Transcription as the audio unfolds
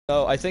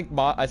Oh, I think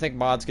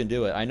mods can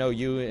do it. I know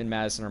you and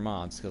Madison are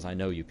mods because I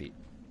know you, Pete.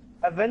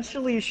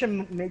 Eventually, you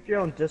should make your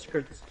own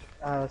Discord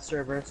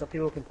server so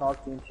people can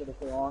talk to you and shit if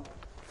they want.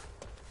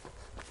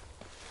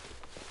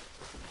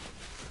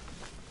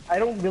 I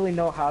don't really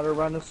know how to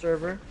run a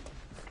server.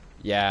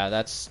 Yeah,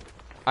 that's.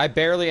 I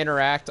barely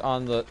interact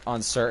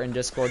on certain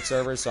Discord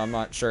servers, so I'm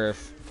not sure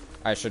if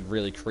I should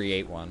really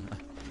create one.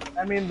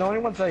 I mean, the only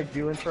ones I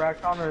do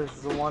interact on is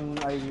the one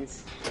I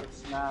use for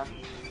Smash.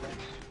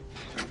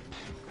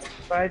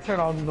 But I turn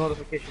all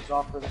notifications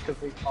off for them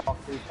because they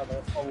talk to each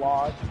other a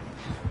lot.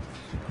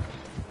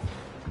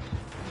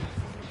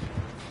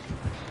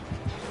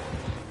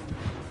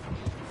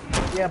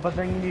 Yeah, but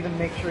then you need to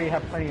make sure you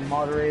have plenty of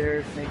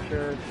moderators, make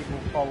sure people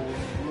follow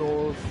the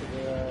rules to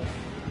the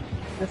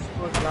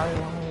Discord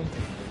guidelines,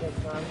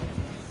 like that.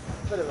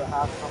 It's a bit of a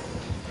hassle.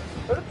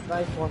 But it's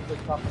nice once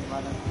it's up and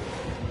running.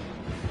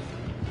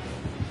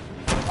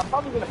 I'm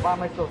probably gonna buy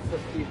myself a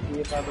PC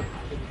if I ever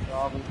get a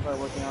job and start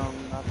working on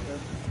that shit.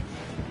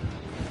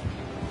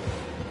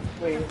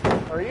 Wait,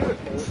 are you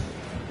okay?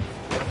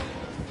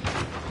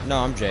 No,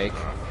 I'm Jake.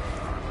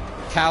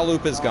 Cal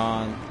Loop is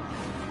gone.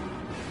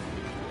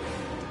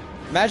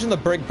 Imagine the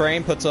big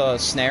brain puts a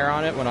snare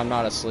on it when I'm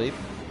not asleep.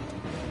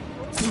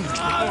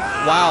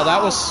 Wow,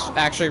 that was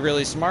actually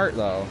really smart,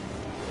 though.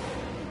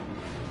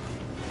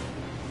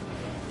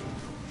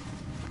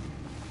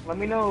 Let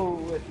me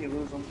know if you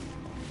lose them.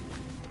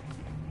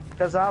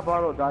 Because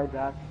Alvaro died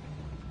back.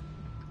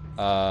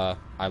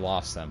 I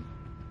lost them.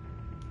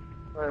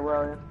 Alright, where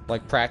are you?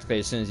 Like, practically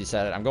as soon as you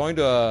said it. I'm going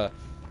to,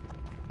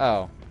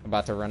 oh, I'm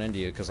about to run into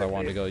you because I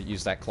wanted to go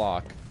use that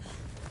clock.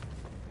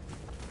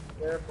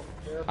 Careful,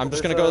 careful. I'm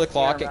just gonna go to the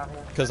clock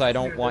because I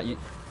don't want you.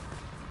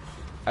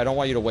 I don't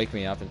want you to wake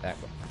me up and that.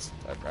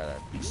 I'd rather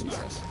use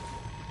this.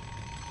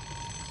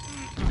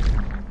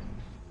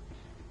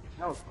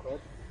 That was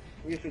quick.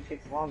 It usually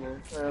takes longer,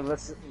 or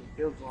unless it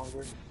feels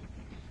longer.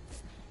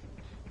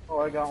 Oh,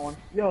 I got one.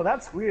 Yo,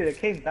 that's weird. It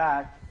came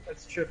back.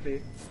 That's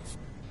trippy.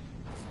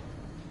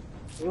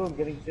 Ooh, I'm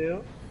getting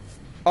two.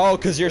 Oh,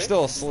 because you're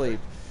still asleep.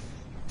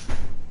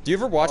 Do you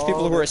ever watch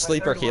people who are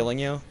asleep or healing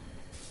you?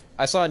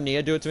 I saw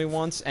Nia do it to me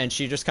once, and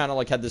she just kind of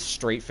like had this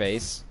straight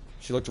face.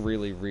 She looked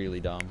really, really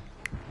dumb.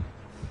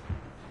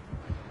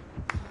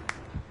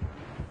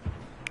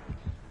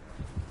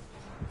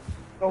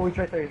 Oh, he's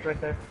right there. He's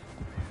right there.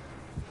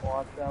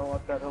 Watch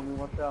out, homie.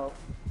 Watch out.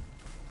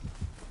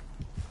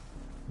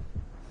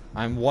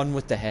 I'm one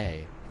with the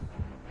hay.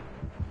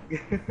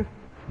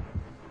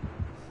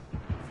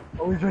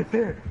 Oh, he's right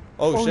there.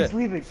 Oh, shit. He's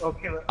leaving.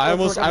 Okay, I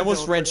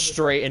almost ran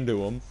straight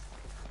into him.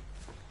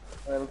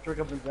 Alright, let's work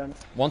up the gen.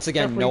 Once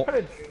again, no.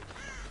 no.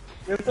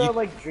 There's a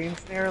like dream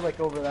snare like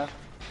over there.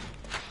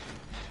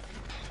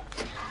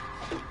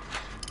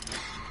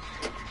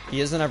 He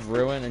doesn't have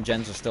ruin, and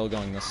gens are still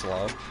going this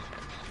slow.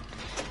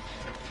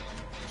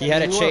 He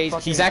had a chase.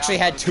 He's actually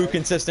had two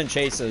consistent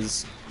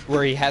chases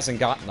where he hasn't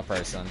gotten the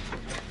person.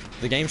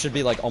 The game should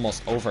be like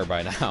almost over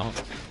by now.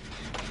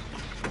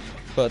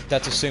 But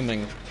that's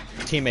assuming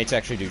teammates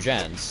actually do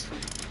gens.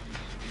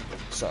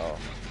 So.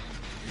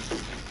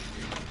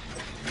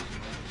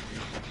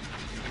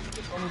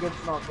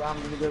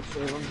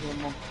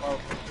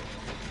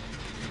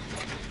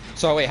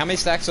 So wait, how many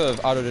stacks of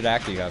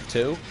autodidact do you have?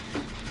 2?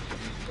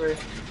 3.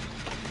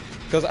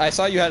 Because I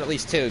saw you had at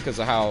least 2 because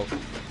of how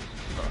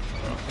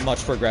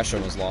much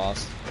progression was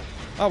lost.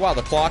 Oh wow,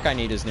 the clock I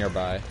need is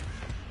nearby.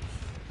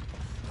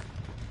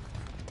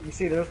 You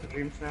see, there's the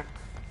dream snare.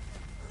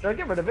 Should I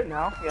get rid of it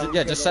now?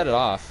 Yeah, just set it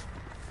off.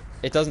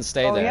 It doesn't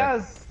stay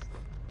there.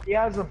 He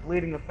has a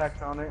bleeding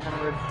effect on it,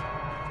 hemorrhage.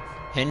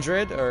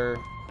 Hindred or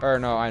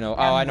no, I know.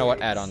 Oh, I know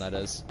what add-on that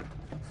is.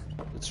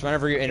 It's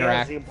whenever you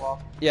interact.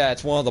 Yeah,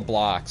 it's one of the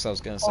blocks. I was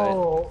gonna say.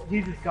 Oh,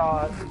 he just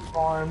got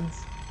farms.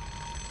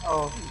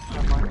 Oh,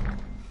 never mind.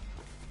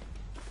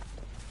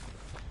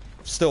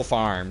 Still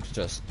farmed,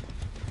 just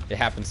it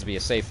happens to be a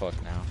safe hook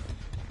now.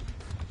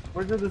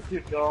 Where did this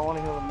dude go? I want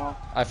to heal them all.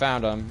 I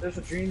found him. There's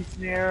a dream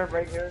snare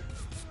right here.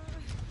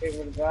 Get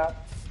rid of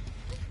that.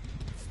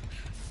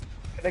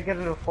 Can I get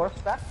it a 4th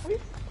stack, please?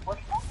 4th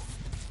stack?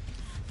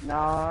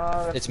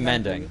 Nah, that's it's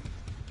mending.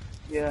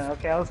 Yeah,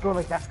 okay, I was going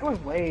like, that's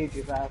going way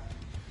too fast.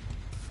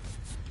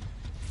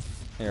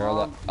 Here,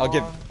 I'll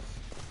give...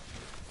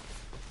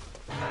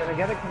 Can I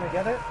get it? Can I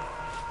get it?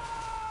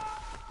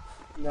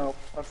 No,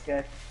 that's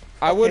okay.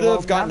 I would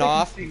have gotten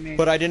off,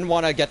 but I didn't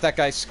want to get that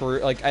guy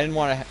screwed. Like, I didn't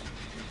want to...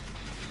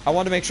 I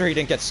wanted to make sure he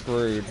didn't get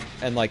screwed,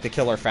 and like the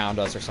killer found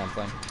us or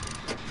something.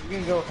 You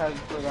can go ahead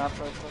for that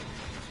person.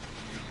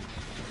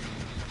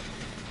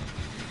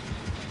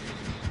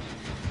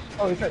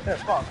 Oh, he's right there.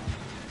 Fuck.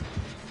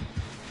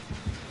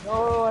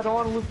 No, I don't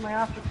want to lose my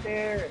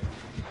aftercare.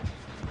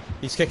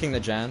 He's kicking the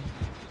gen.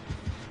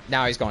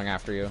 Now he's going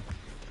after you.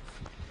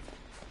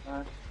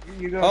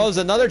 You go. Oh, there's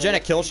another gen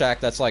at Kill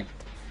Shack that's like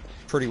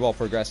pretty well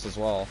progressed as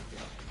well.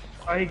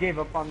 Oh, he gave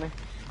up on me.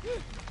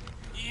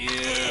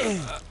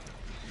 Yeah.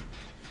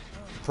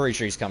 Pretty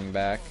sure he's coming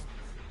back.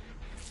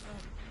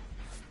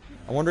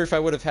 I wonder if I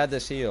would have had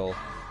this heal.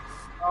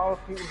 Oh,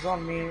 he was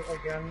on me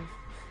again.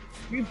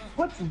 We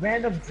put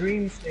random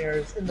dream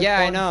stairs in the Yeah,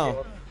 I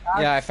know.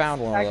 Yeah, I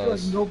found one of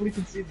those. Like nobody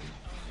can see them.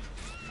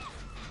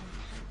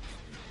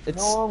 It's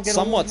No, I'm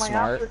somewhat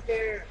smart.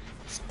 Aftercare.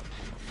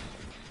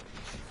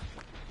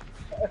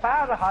 If I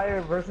had a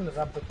higher version of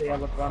empathy, I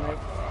would run it.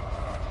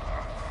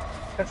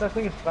 Because I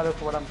think it's better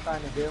for what I'm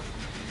trying to do.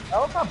 I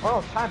also have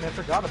borrowed time, I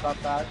forgot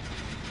about that.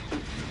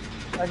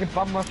 I can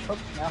bum rush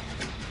hooks now.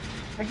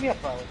 Pick me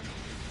up, bro.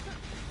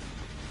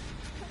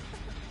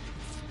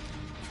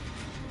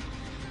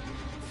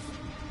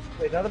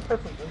 Wait, the other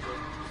person's injured.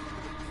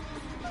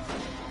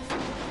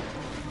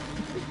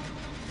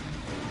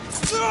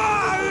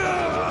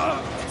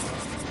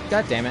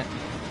 God damn it.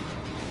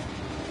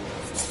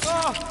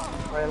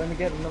 Alright, let me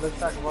get another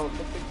stack of level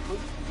 50, please.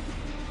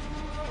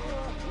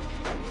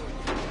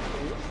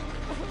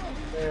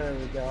 There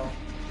we go.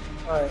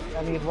 Alright,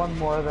 I need one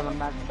more, then I'm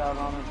maxed out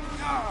on it.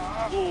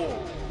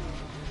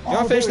 You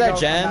wanna finish that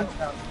gen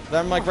that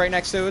I'm like right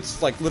next to?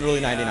 It's like literally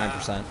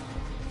 99%.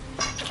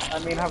 I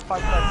mean, I have 5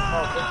 stacks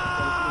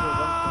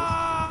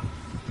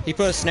of He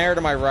put a snare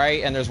to my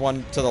right, and there's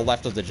one to the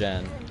left of the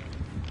gen.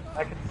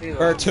 I can see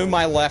that. Or to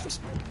my left,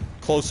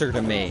 closer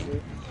to me.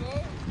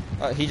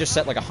 He just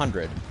set like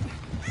 100.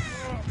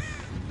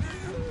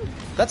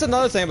 That's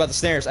another thing about the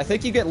snares. I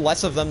think you get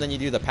less of them than you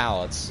do the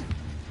pallets.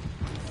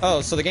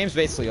 Oh, so the game's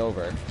basically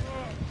over.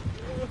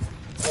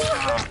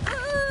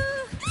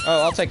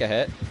 Oh, I'll take a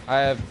hit.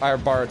 I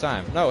have borrowed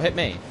time. No, hit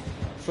me.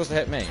 You're supposed to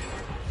hit me.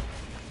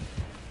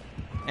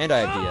 And I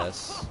have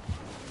DS.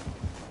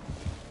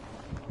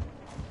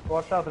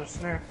 Watch out, there's a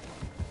snare.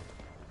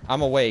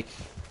 I'm awake.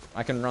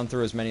 I can run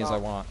through as many as I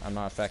want. I'm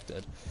not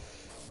affected.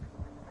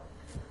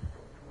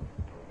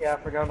 Yeah, I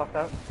forgot about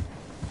that.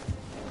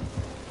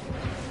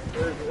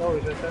 Where is he? Oh,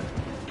 he's right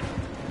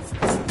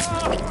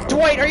there.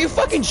 Dwight, are you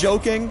fucking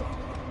joking?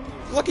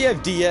 Lucky I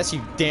have DS,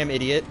 you damn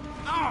idiot.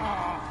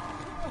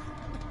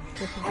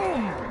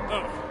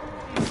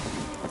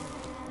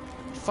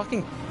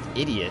 Fucking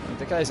idiot.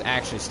 That guy's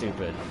actually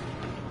stupid.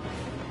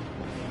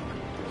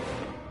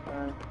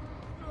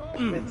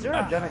 It's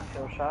zero-genic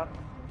kill shot.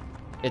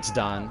 It's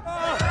done.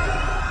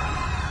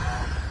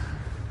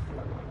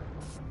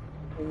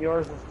 And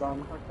yours is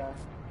done. Okay.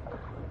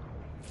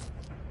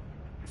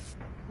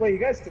 Wait, you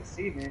guys can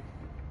see me.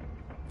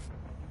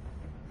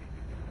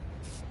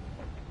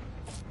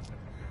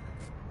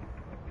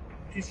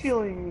 She's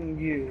healing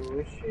you,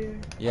 is she?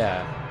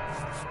 Yeah.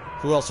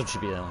 Who else would she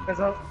be healing? Because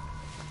I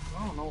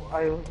don't know.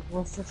 I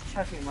was just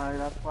checking, right?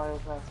 That's why I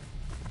was asking.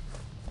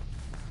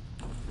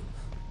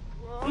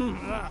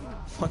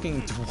 Fucking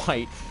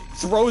Dwight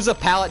throws a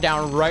pallet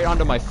down right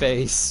onto my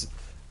face.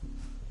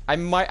 I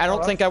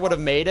don't think I would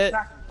have made it.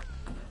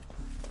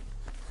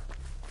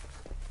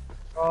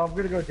 Oh, I'm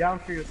gonna go down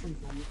for your swim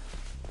zone.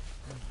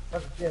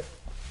 That's a gift.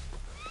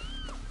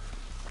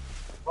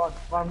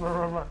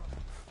 Run.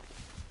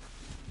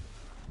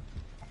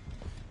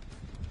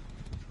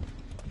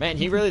 Man,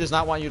 he really does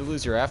not want you to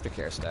lose your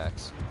aftercare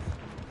stacks.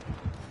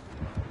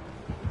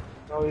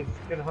 Oh, he's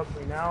gonna hook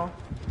me now.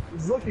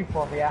 He's looking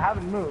for me. I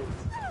haven't moved.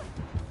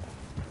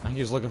 I think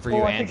he was looking for you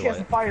I and think he has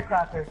a Dwight.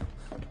 firecracker.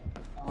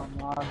 Oh,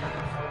 no.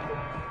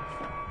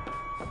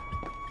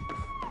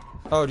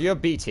 Oh, do you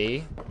have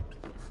BT?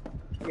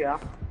 Yeah.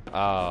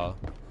 Oh.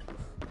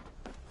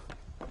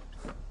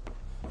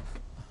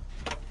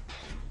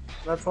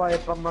 That's why I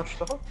bum rushed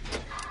the hook.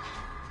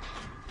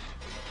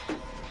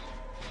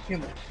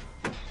 Human.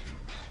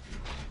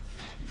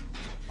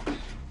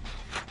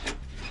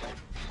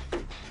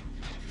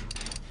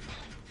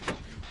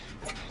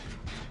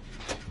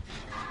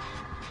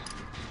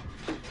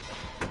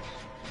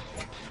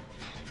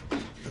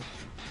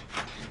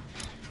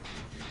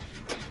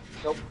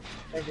 Nope.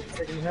 Thank you for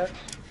taking the hit.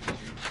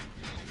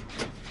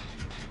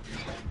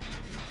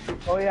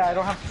 Oh yeah, I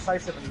don't have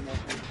decisive anymore.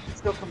 It's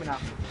still coming out.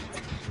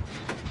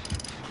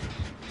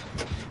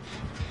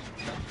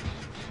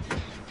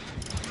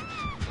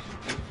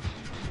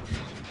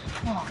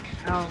 Fuck,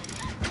 no.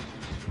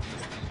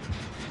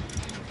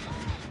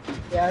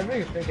 Yeah, I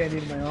really think I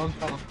need my own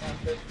tunnel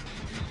counter.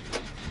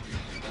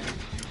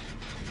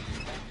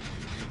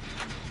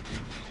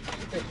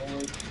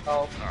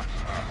 Oh.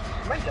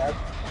 Am I dead?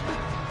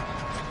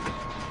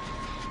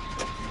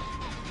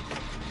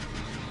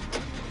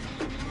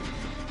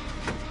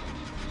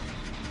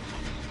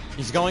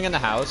 He's going in the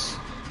house.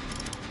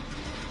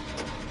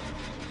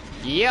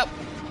 Yep.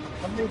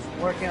 Somebody's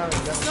working on a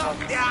desktop.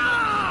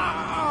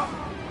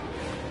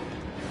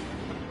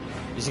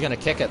 Is he gonna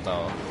kick it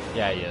though?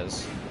 Yeah, he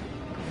is.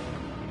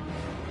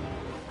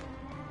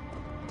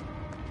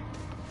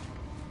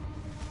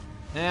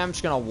 I'm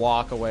just gonna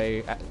walk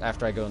away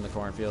after I go in the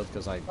cornfield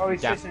because I. Oh,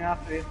 he's chasing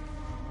after you.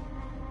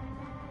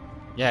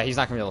 Yeah, he's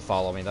not gonna be able to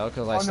follow me though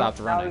because I stopped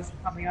Now running. he's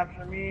coming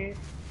after me.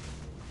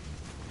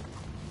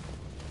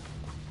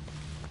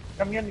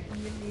 Come get me.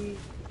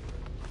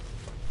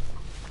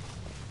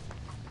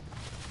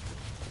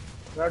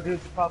 There are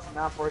dudes across the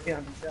map working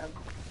on the gen.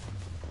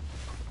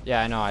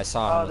 Yeah, I know. I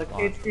saw him. The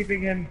kid's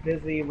keeping him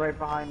busy right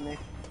behind me.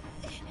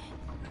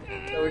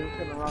 So we're just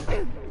gonna run.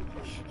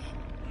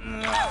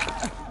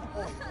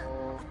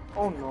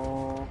 Oh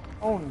no.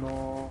 Oh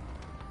no.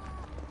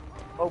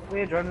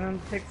 Hopefully adrenaline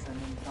kicks in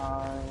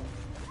time.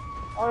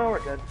 Oh no, we're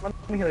good.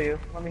 Let me heal you.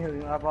 Let me heal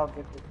you. I'll get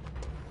you.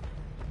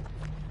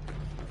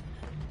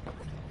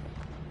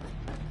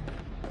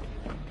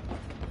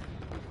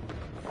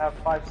 I have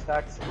 5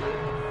 stacks.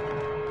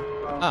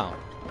 Oh.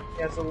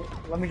 Yeah, so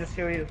let me just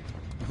heal you.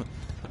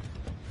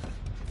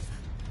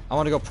 I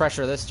want to go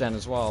pressure this gen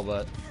as well,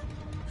 but...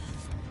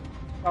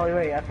 Oh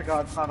wait, I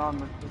forgot it's not on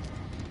with this.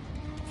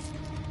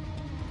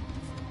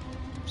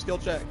 Skill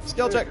check.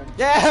 Skill check.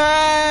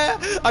 Yeah!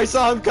 I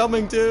saw him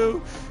coming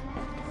too.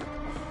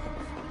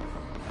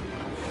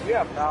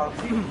 Yeah, pal.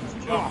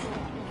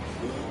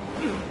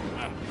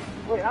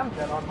 Wait, I'm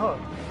dead on hook.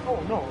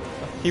 Oh no.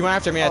 He went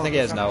after me. I think he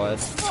has Noah.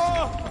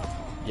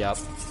 Yep.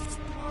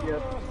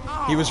 Yep.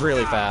 He was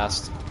really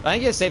fast. I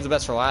think he has saved the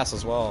best for last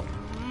as well.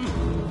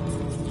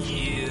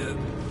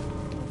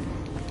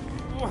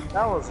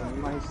 That was a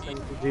nice thing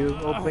to do,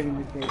 opening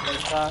the gate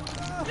like that.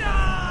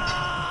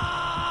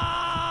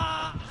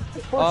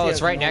 Oh,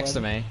 it's right next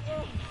to me.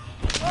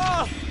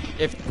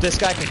 If this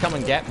guy can come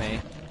and get me.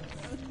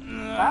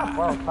 Ah,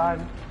 well,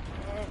 fine.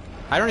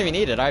 I don't even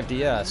need it. I have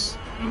DS.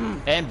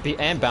 And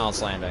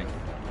balance landing.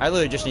 I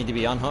literally just need to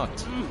be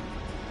unhooked.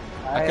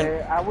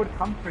 I would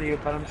come for you,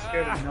 but I'm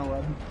scared of no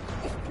one.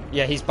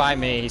 Yeah, he's by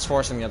me. He's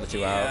forcing the other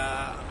two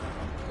out.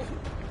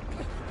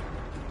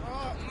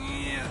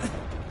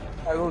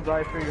 I will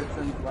die for your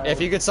sins. If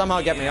you could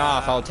somehow get me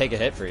off, I'll take a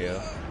hit for you.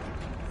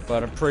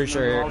 But I'm pretty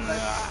sure...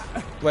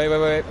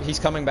 Wait. He's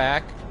coming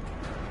back.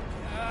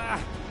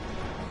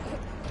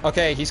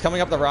 Okay, he's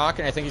coming up the rock,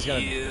 and I think he's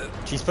gonna...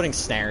 He's putting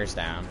snares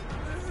down.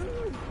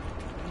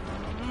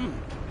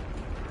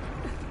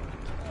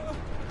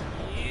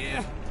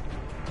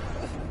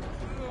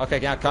 Okay,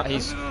 now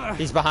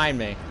he's behind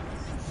me.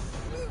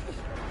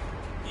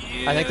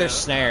 I think there's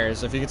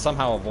snares, if you could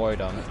somehow avoid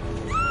them.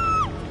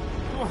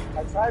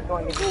 I tried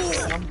going into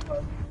them,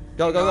 but...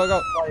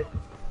 Go.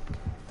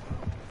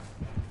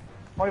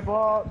 Point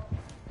block!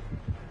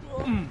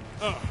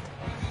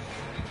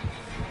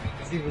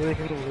 Is he really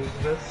gonna lose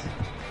this?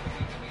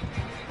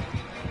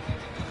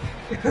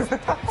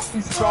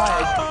 He's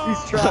trying.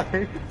 He's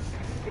trying.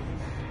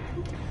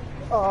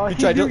 Oh,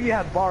 he knew he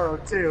had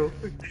borrowed too.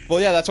 Well,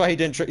 yeah, that's why he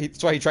didn't.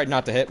 That's why he tried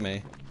not to hit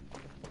me.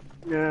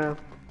 Yeah.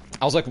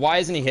 I was like, why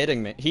isn't he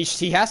hitting me?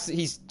 He has to,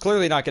 he's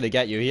clearly not gonna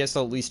get you. He has to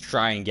at least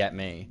try and get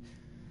me.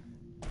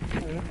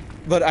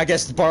 But I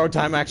guess the borrowed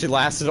time actually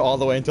lasted all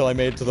the way until I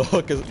made it to the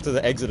hook, to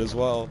the exit as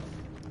well.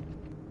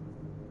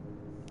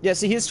 Yeah,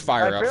 see, his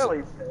fire ups.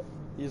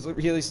 He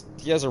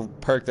has a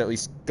perk that at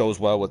least goes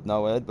well with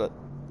no ed, but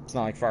it's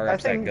not like fire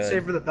ups that good. I think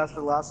Save for the Best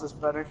for Last is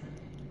better.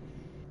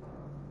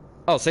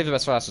 Oh, Save the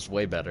Best for Last is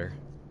way better.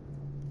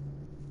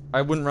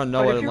 I wouldn't run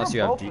no ed unless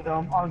you have both of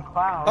them on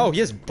Cloud. Oh, he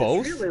has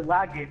both? It's really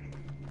laggy.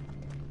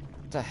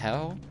 What the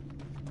hell?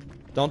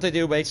 Don't they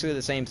do basically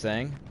the same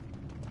thing?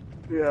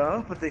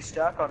 Yeah, but they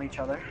stack on each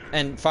other.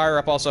 And fire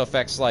up also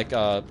affects like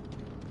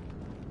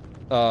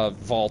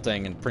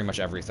vaulting and pretty much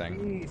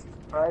everything. Jesus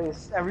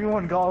Christ,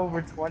 everyone got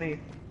over 20.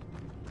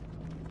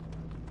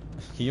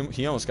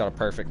 He almost got a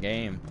perfect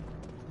game.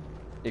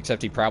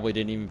 Except he probably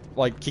didn't even,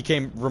 like, he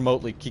came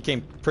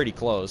pretty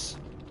close.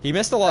 He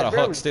missed a lot of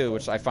hooks too,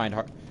 which I find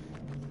hard.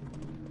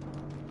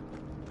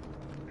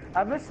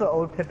 I miss the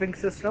old tipping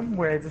system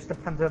where it just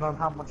depended on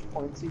how much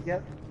points you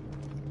get.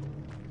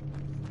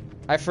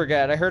 I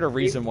forget. I heard a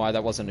reason why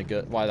that wasn't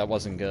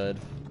good.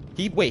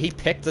 He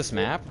picked this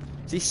map?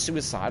 Is he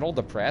suicidal,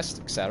 depressed,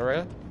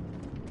 etc.?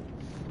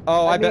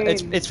 Oh, I bet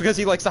it's because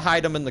he likes to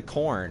hide them in the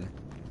corn.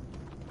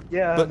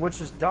 Yeah,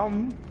 which is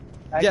dumb.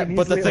 Yeah,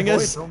 but the thing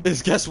is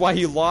guess why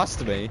he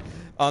lost me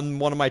on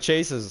one of my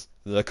chases?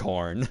 The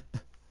corn.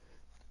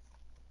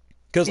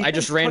 Because I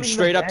just ran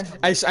straight up.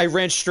 I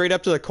ran straight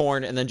up to the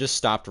corn and then just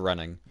stopped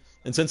running.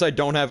 And since I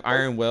don't have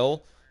Iron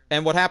Will,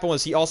 and what happened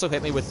was he also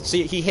hit me with.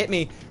 See, he hit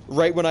me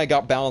right when I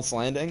got balanced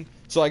landing,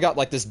 so I got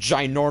like this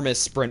ginormous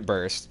sprint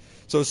burst.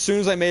 So as soon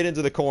as I made it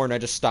into the corn, I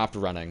just stopped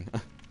running.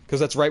 Because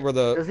that's right where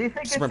the sprint burst ended. Does he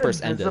think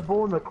it's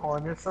invisible in the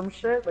corn or some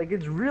shit? Like,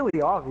 it's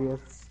really obvious.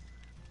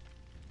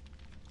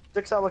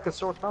 Sticks out like a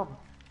sore thumb.